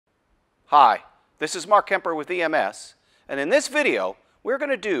Hi, this is Mark Kemper with EMS, and in this video we're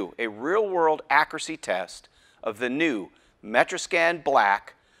going to do a real-world accuracy test of the new MetraSCAN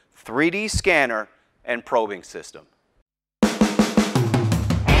Black 3D scanner and probing system.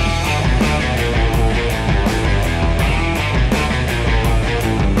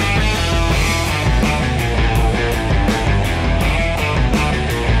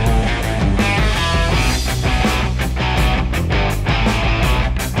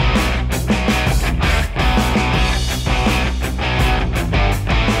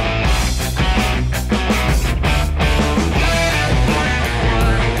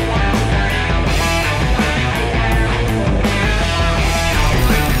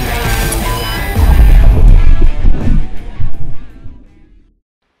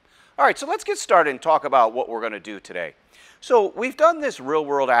 All right, so let's get started and talk about what we're going to do today. So we've done this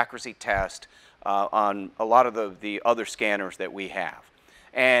real-world accuracy test on a lot of the other scanners that we have.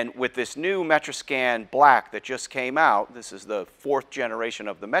 And with this new MetraSCAN Black that just came out, this is the 4th generation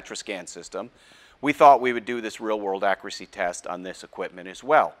of the MetraSCAN system, we thought we would do this real-world accuracy test on this equipment as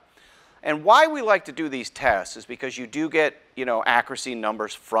well. And why we like to do these tests is because you do get, accuracy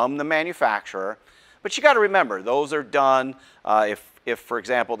numbers from the manufacturer, but you got to remember, those are done if, for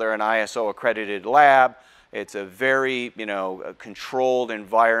example, they're an ISO accredited lab. It's a very, a controlled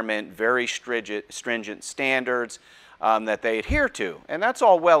environment, very stringent standards that they adhere to. And that's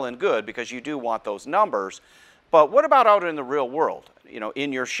all well and good because you do want those numbers. But what about out in the real world?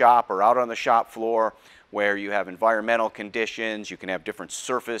 In your shop or out on the shop floor where you have environmental conditions, you can have different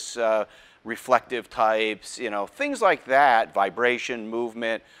surface reflective types, things like that, vibration,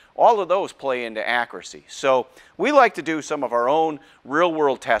 movement. All of those play into accuracy. So we like to do some of our own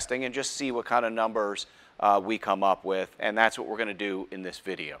real-world testing and just see what kind of numbers we come up with, and that's what we're going to do in this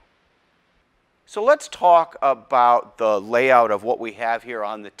video. So let's talk about the layout of what we have here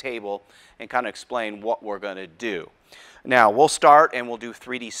on the table and kind of explain what we're going to do. Now we'll start and we'll do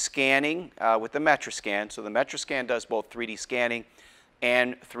 3D scanning with the MetraSCAN. So the MetraSCAN does both 3D scanning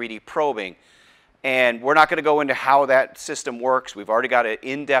and 3D probing. And we're not going to go into how that system works. We've already got an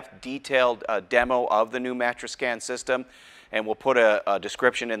in-depth, detailed demo of the new MetraSCAN system, and we'll put a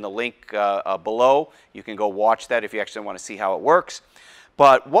description in the link below. You can go watch that if you actually want to see how it works.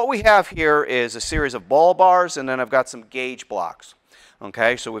 But what we have here is a series of ball bars, and then I've got some gauge blocks.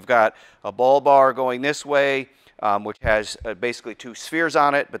 Okay, so we've got a ball bar going this way, which has basically 2 spheres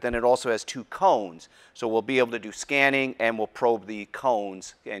on it, but then it also has 2 cones. So we'll be able to do scanning and we'll probe the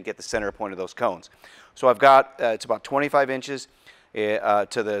cones and get the center point of those cones. So I've got, it's about 25 inches to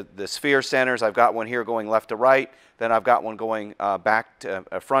the sphere centers. I've got one here going left to right. Then I've got one going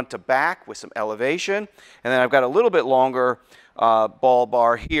front to back with some elevation. And then I've got a little bit longer ball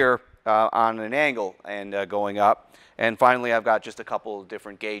bar here on an angle and going up. And finally, I've got just a couple of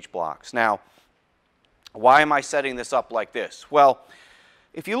different gauge blocks. Now, why am I setting this up like this? Well,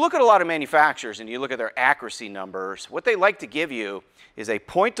 if you look at a lot of manufacturers and you look at their accuracy numbers, what they like to give you is a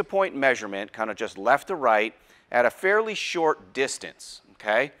point-to-point measurement, kind of just left to right, at a fairly short distance,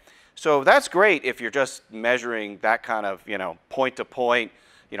 okay? So that's great if you're just measuring that kind of, point-to-point,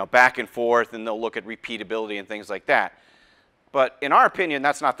 back and forth, and they'll look at repeatability and things like that. But in our opinion,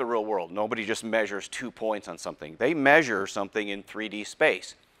 that's not the real world. Nobody just measures 2 points on something. They measure something in 3D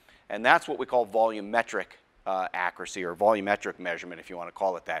space. And that's what we call volumetric accuracy, or volumetric measurement, if you want to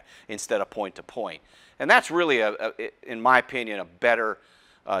call it that, instead of point-to-point. And that's really, in my opinion, a better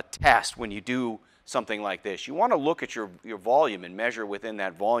test when you do something like this. You want to look at your volume and measure within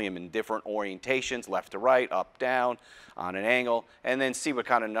that volume in different orientations, left to right, up, down, on an angle, and then see what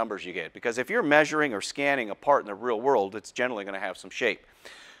kind of numbers you get. Because if you're measuring or scanning a part in the real world, it's generally going to have some shape.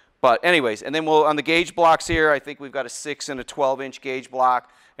 But anyways, and then on the gauge blocks here, I think we've got a 6 and a 12-inch gauge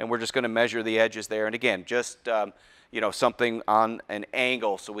block, and we're just going to measure the edges there. And again, just something on an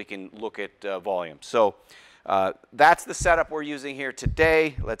angle so we can look at volume. So that's the setup we're using here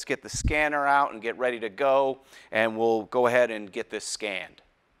today. Let's get the scanner out and get ready to go, and we'll go ahead and get this scanned.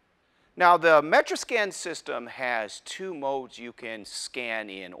 Now, the MetraSCAN system has 2 modes you can scan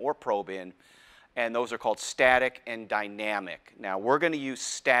in or probe in, and those are called static and dynamic. Now, we're going to use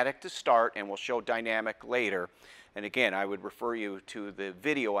static to start, and we'll show dynamic later. And again, I would refer you to the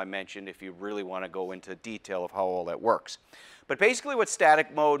video I mentioned if you really want to go into detail of how all that works. But basically what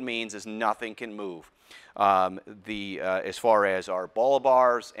static mode means is nothing can move. As far as our ball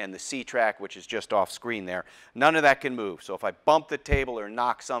bars and the C-track, which is just off screen there, none of that can move. So if I bump the table or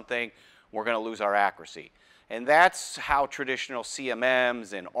knock something, we're going to lose our accuracy. And that's how traditional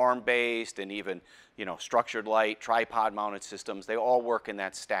CMMs and ARM-based and even structured light, tripod-mounted systems, they all work in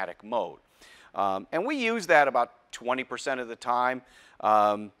that static mode. And we use that about 20% of the time.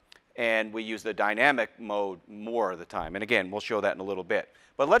 and we use the dynamic mode more of the time. And again, we'll show that in a little bit.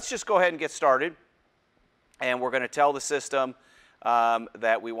 But let's just go ahead and get started. And we're going to tell the system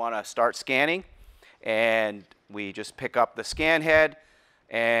that we want to start scanning. And we just pick up the scan head,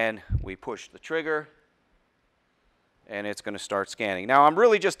 and we push the trigger, and it's going to start scanning. Now, I'm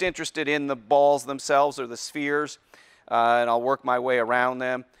really just interested in the balls themselves, or the spheres, and I'll work my way around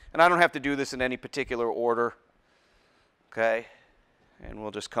them. And I don't have to do this in any particular order. Okay, and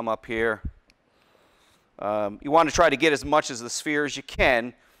we'll just come up here. You want to try to get as much as the sphere as you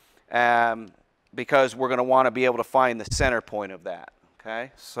can, because we're going to want to be able to find the center point of that.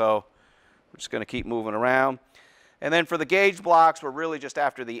 Okay, so we're just going to keep moving around. And then for the gauge blocks, we're really just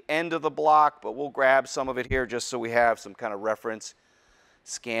after the end of the block, but we'll grab some of it here just so we have some kind of reference.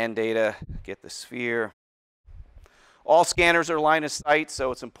 Scan data, get the sphere. All scanners are line of sight,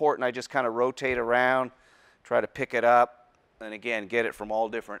 so it's important I just kind of rotate around, try to pick it up. And again, get it from all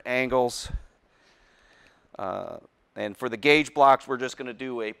different angles. And for the gauge blocks, we're just going to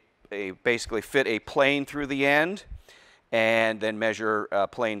do basically fit a plane through the end and then measure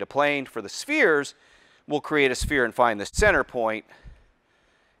plane to plane. For the spheres, we'll create a sphere and find the center point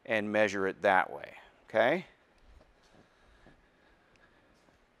and measure it that way. Okay?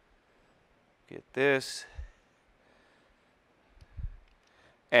 Get this.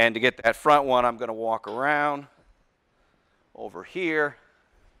 And to get that front one, I'm going to walk around over here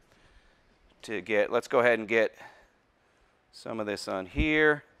to get, let's go ahead and get some of this on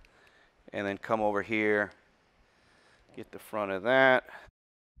here, and then come over here, get the front of that.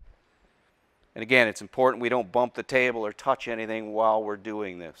 And again, it's important we don't bump the table or touch anything while we're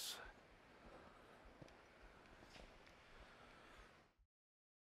doing this.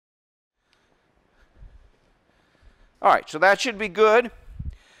 All right, so that should be good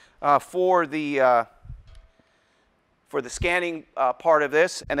for the scanning part of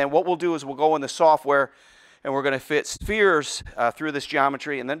this. And then what we'll do is we'll go in the software, and we're going to fit spheres through this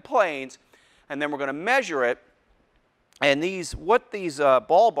geometry, and then planes, and then we're going to measure it. And what these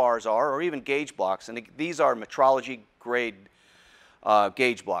ball bars are, or even gauge blocks, and these are metrology grade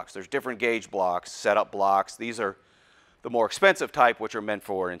gauge blocks. There's different gauge blocks, setup blocks. These are the more expensive type, which are meant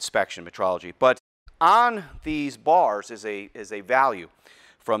for inspection metrology. But on these bars is a value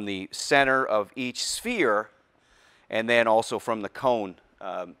from the center of each sphere, and then also from the cone,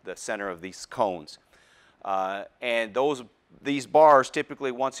 the center of these cones. And these bars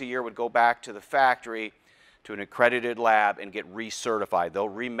typically once a year would go back to the factory to an accredited lab and get recertified. They'll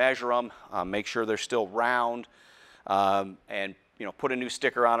remeasure them, make sure they're still round, and put a new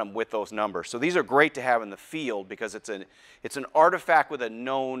sticker on them with those numbers. So these are great to have in the field because it's an artifact with a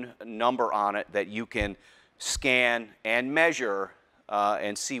known number on it that you can scan and measure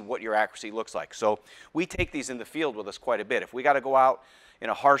and see what your accuracy looks like. So we take these in the field with us quite a bit. If we got to go out in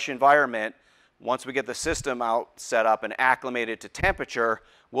a harsh environment, once we get the system out set up and acclimated to temperature,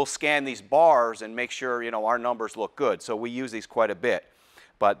 we'll scan these bars and make sure our numbers look good. So we use these quite a bit.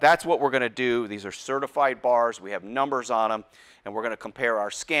 But that's what we're going to do. These are certified bars. We have numbers on them, and we're going to compare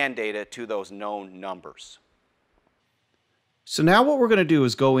our scan data to those known numbers. So now what we're going to do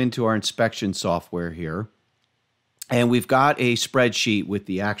is go into our inspection software here. And we've got a spreadsheet with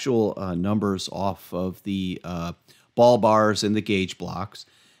the actual numbers off of the ball bars and the gauge blocks.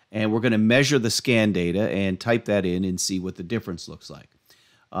 And we're going to measure the scan data and type that in and see what the difference looks like.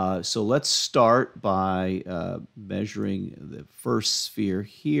 So let's start by measuring the first sphere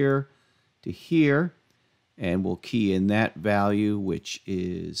here to here. And we'll key in that value, which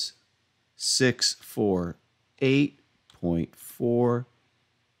is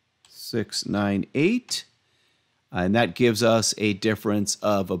 648.4698. And that gives us a difference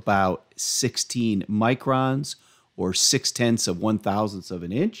of about 16 microns, or 0.6 of 1/1000th of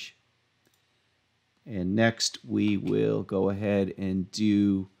an inch. And next we will go ahead and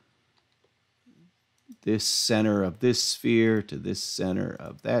do this center of this sphere to this center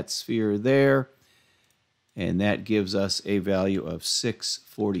of that sphere there. And that gives us a value of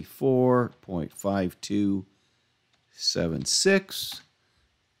 644.5276,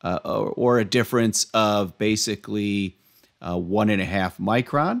 or a difference of basically 1.5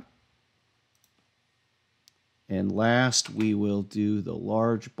 micron. And last, we will do the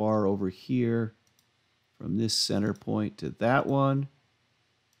large bar over here from this center point to that one.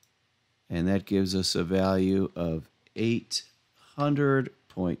 And that gives us a value of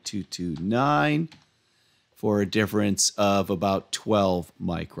 800.229 for a difference of about 12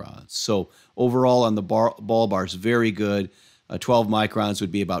 microns. So overall on the ball bars, very good. 12 microns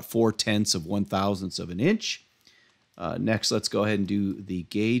would be about 0.4 of 1/1000th of an inch. Next, let's go ahead and do the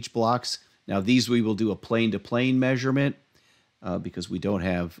gauge blocks. Now these we will do a plane-to-plane measurement. because we don't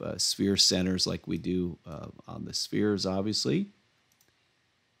have sphere centers like we do on the spheres, obviously.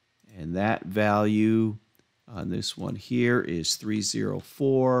 And that value on this one here is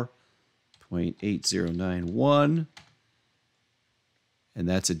 304.8091. And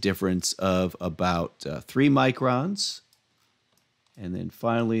that's a difference of about 3 microns. And then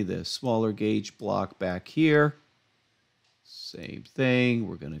finally, the smaller gauge block back here. Same thing.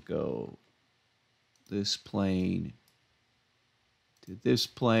 We're going to go this plane to this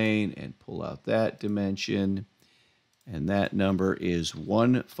plane and pull out that dimension. And that number is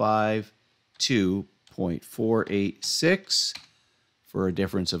 152.486 for a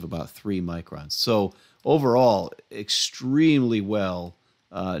difference of about 3 microns. So overall, extremely well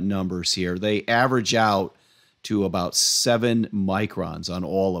numbers here. They average out to about 7 microns on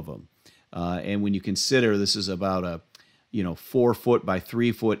all of them. And when you consider this is about a 4 foot by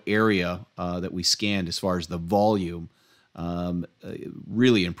 3 foot area that we scanned as far as the volume,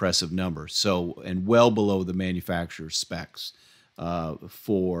 really impressive numbers. So, and well below the manufacturer's specs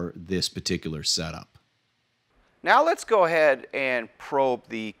for this particular setup. Now let's go ahead and probe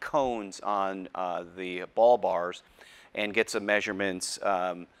the cones on the ball bars and get some measurements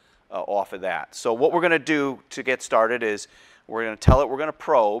off of that. So what we're going to do to get started is we're going to tell it we're going to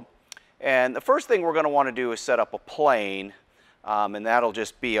probe. And the first thing we're going to want to do is set up a plane, and that'll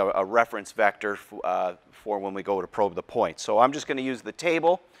just be a reference vector for when we go to probe the point. So I'm just going to use the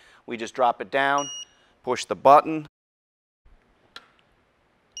table. We just drop it down, push the button,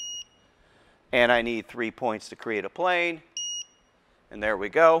 and I need 3 points to create a plane, and there we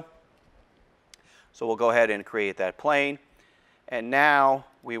go. So we'll go ahead and create that plane, and now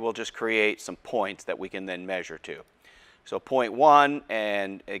we will just create some points that we can then measure to. So point 1,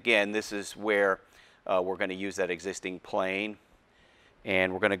 and again, this is where we're going to use that existing plane.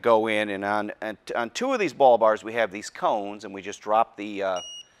 And we're going to go in, and on 2 of these ball bars, we have these cones, and we just drop the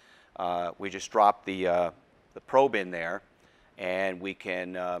probe in there, and we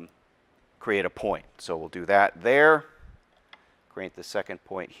can create a point. So we'll do that there. Create the second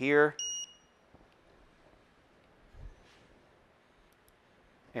point here.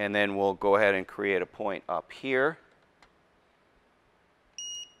 And then we'll go ahead and create a point up here.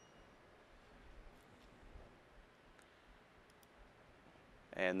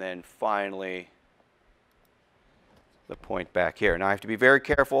 And then finally, the point back here. Now I have to be very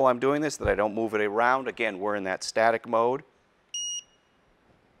careful while I'm doing this that I don't move it around. Again, we're in that static mode.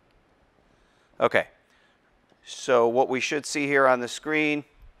 Okay, so what we should see here on the screen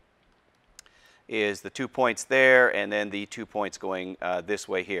is the 2 points there, and then the 2 points going this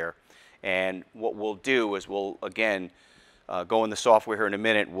way here. And what we'll do is we'll, again, go in the software here in a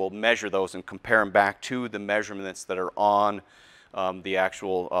minute. We'll measure those and compare them back to the measurements that are on the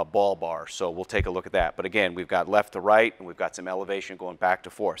actual ball bar. So we'll take a look at that. But again, we've got left to right, and we've got some elevation going back to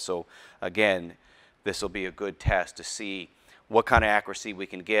forth. So again, this will be a good test to see what kind of accuracy we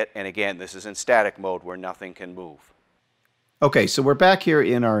can get. And again, this is in static mode where nothing can move. Okay, so we're back here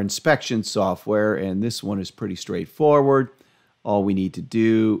in our inspection software, and this one is pretty straightforward. All we need to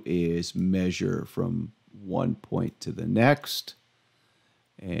do is measure from one point to the next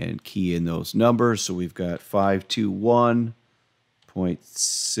and key in those numbers. So we've got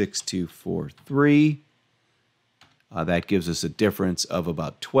 521.6243. That gives us a difference of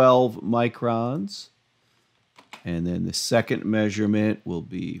about 12 microns. And then the second measurement will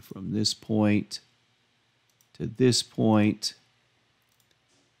be from this point to this point,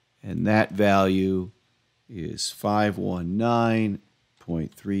 and that value is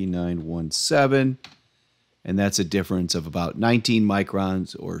 519.3917, and that's a difference of about 19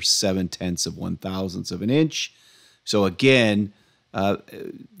 microns, or 7/10 of 1,000ths of an inch. So again,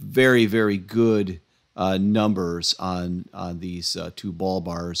 very, very good numbers on these 2 ball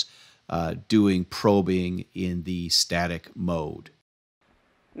bars doing probing in the static mode.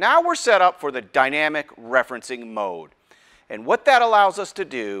 Now we're set up for the dynamic referencing mode. And what that allows us to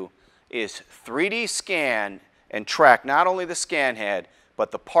do is 3D scan and track not only the scan head,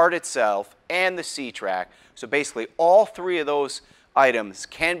 but the part itself and the C-track. So basically all 3 of those items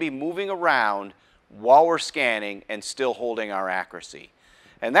can be moving around while we're scanning and still holding our accuracy.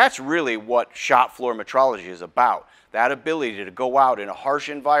 And that's really what shop floor metrology is about. That ability to go out in a harsh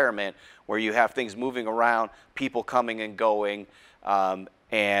environment where you have things moving around, people coming and going,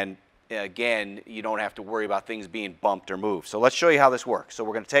 and again, you don't have to worry about things being bumped or moved. So let's show you how this works. So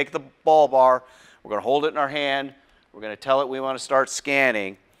we're going to take the ball bar, we're going to hold it in our hand, we're going to tell it we want to start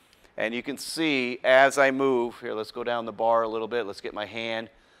scanning, and you can see as I move, here let's go down the bar a little bit, let's get my hand,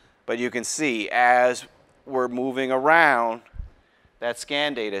 but you can see as we're moving around, that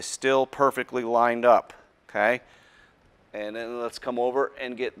scan data is still perfectly lined up, okay? And then let's come over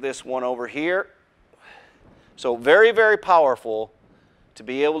and get this one over here. So very, very powerful to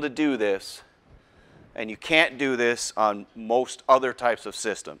be able to do this. And you can't do this on most other types of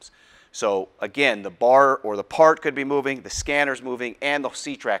systems. So again, the bar or the part could be moving, the scanner's moving, and the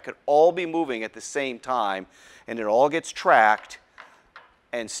C-track could all be moving at the same time, and it all gets tracked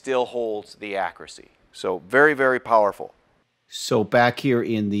and still holds the accuracy. So very, very powerful. So back here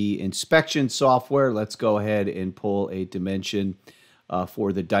in the inspection software, let's go ahead and pull a dimension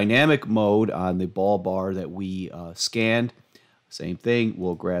for the dynamic mode on the ball bar that we scanned. Same thing,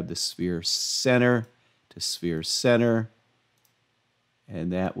 we'll grab the sphere center to sphere center,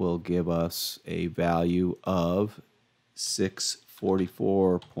 and that will give us a value of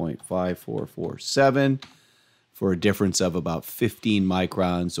 644.5447 for a difference of about 15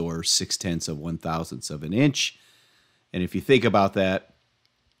 microns or 0.6 of 1/1000 of an inch. And if you think about that,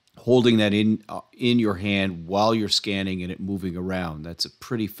 holding that in your hand while you're scanning and it moving around, that's a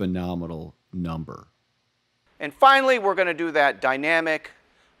pretty phenomenal number. And finally, we're going to do that dynamic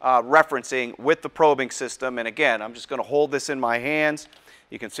referencing with the probing system. And again, I'm just going to hold this in my hands.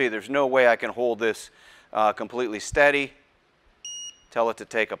 You can see there's no way I can hold this completely steady. Tell it to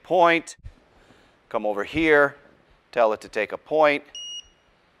take a point. Come over here, tell it to take a point,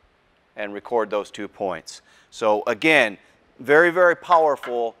 and record those 2 points. So again, very, very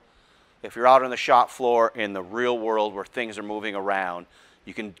powerful if you're out on the shop floor in the real world where things are moving around.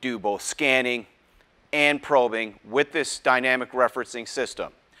 You can do both scanning and probing with this dynamic referencing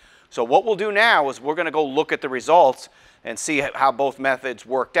system. So what we'll do now is we're going to go look at the results and see how both methods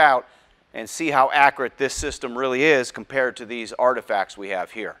worked out and see how accurate this system really is compared to these artifacts we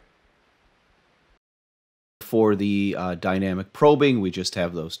have here. For the dynamic probing, we just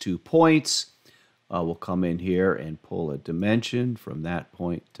have those 2 points. We'll come in here and pull a dimension from that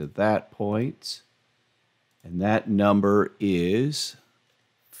point to that point. And that number is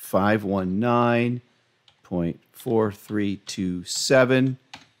 519.4327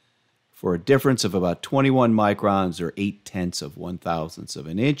 for a difference of about 21 microns or 0.8 of 1/1000 of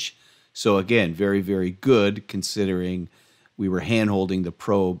an inch. So again, very, very good considering we were hand-holding the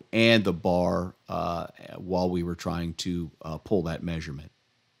probe and the bar while we were trying to pull that measurement.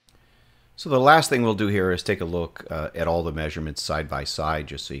 So the last thing we'll do here is take a look at all the measurements side by side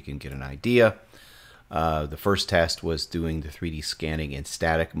just so you can get an idea. The first test was doing the 3D scanning in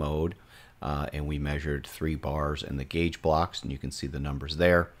static mode, and we measured 3 bars and the gauge blocks, and you can see the numbers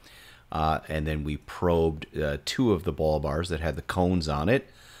there. And then we probed 2 of the ball bars that had the cones on it.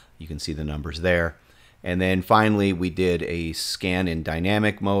 You can see the numbers there. And then finally we did a scan in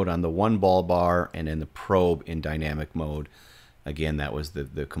dynamic mode on the 1 ball bar and then the probe in dynamic mode. Again, that was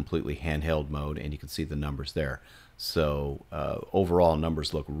the completely handheld mode, and you can see the numbers there. So overall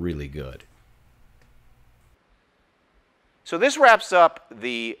numbers look really good. So this wraps up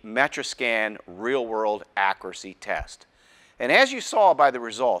the MetraSCAN real-world accuracy test. And as you saw by the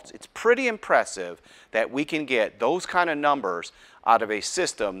results, it's pretty impressive that we can get those kind of numbers out of a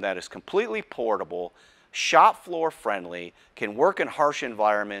system that is completely portable, shop floor friendly, can work in harsh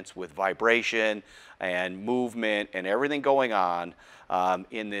environments with vibration and movement and everything going on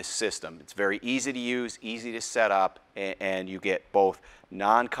in this system. It's very easy to use, easy to set up, and you get both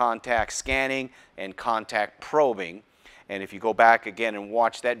non-contact scanning and contact probing. And if you go back again and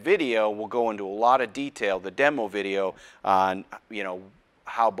watch that video, we'll go into a lot of detail, the demo video, on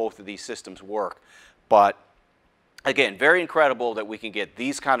how both of these systems work. But again, very incredible that we can get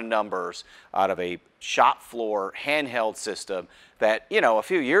these kind of numbers out of a shop floor handheld system that, a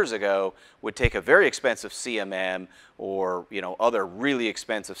few years ago would take a very expensive CMM or, other really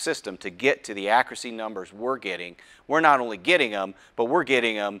expensive system to get to the accuracy numbers we're getting. We're not only getting them, but we're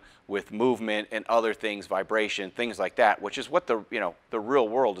getting them with movement and other things, vibration, things like that, which is what the real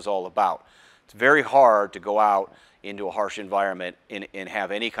world is all about. It's very hard to go out into a harsh environment and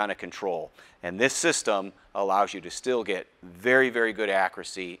have any kind of control. And this system allows you to still get very, very good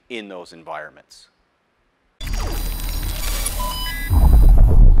accuracy in those environments.